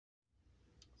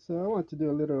So I want to do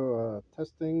a little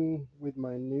testing with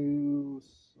my new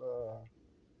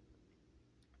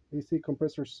AC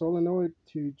compressor solenoid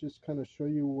to just kind of show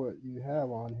you what you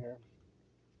have on here.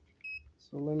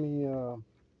 So let me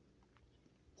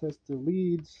test the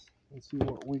leads and see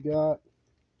what we got.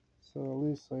 So at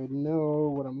least I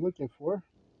know what I'm looking for.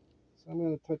 So I'm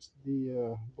going to touch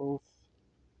the both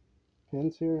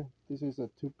pins here. This is a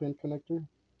 2-pin connector.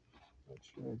 Make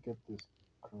sure I get this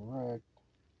correct,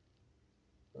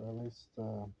 or at least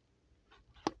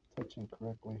touching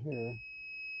correctly here.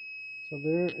 So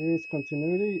there is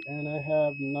continuity, and I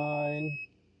have 9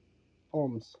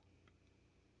 ohms.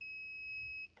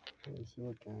 Let me see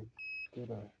if I can get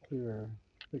a clearer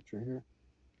picture here.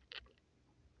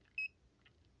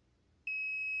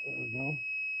 There we go.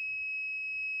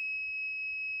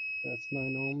 That's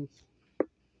 9 ohms.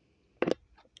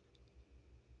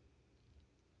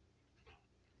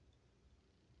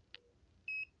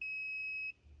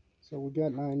 So we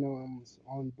got 9 ohms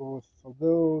on both of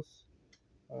those,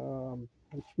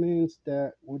 which means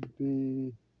that would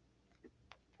be,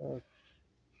 I'm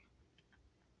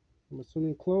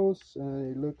assuming close,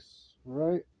 and it looks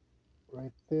right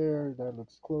there. That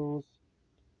looks close.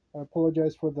 I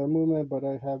apologize for the movement, but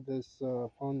I have this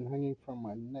phone hanging from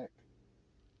my neck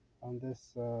on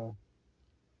this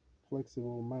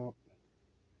flexible mount.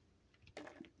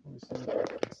 Let me see if I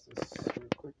can fix this real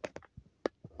quick,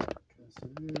 because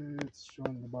it's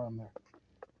showing the bottom there.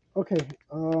 Okay,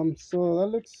 so that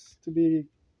looks to be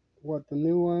what the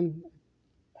new one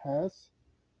has.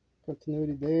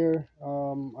 Continuity there.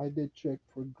 I did check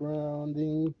for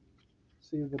grounding,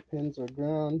 see if the pins are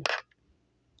ground,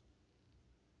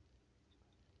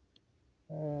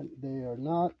 and they are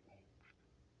not,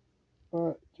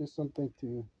 but just something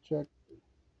to check.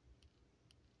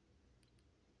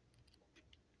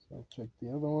 So I'll check the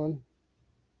other one,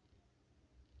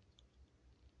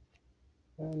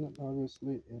 and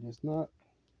obviously it is not,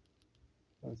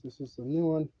 as this is the new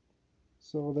one.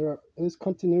 So there is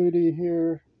continuity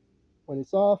here when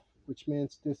it's off, which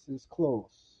means this is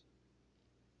closed.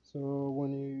 So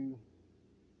when you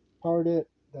powered it,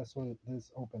 that's when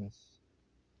this opens,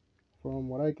 from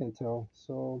what I can tell.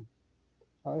 So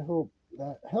I hope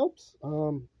that helps.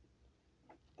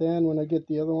 Then when I get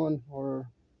the other one, or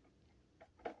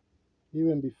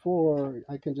even before,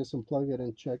 I can just unplug it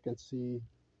and check and see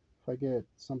if I get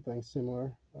something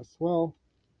similar as well.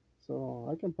 So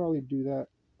I can probably do that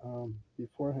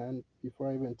beforehand, before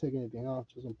I even take anything off.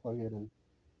 Just unplug it and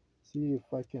see if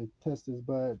I can test this.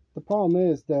 But the problem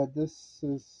is that this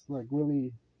is like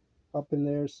really up in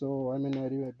there, so I may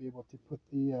not even be able to put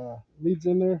the leads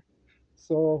in there.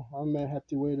 So I may have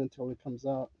to wait until it comes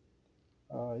out.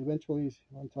 Eventually,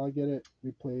 until I get it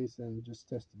replaced and just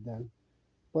test it then.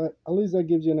 But at least that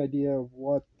gives you an idea of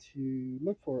what to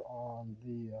look for on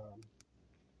the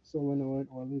solenoid,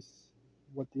 or at least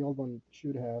what the old one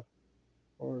should have,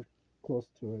 or close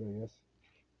to it, I guess.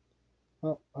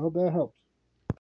 Well, I hope that helps.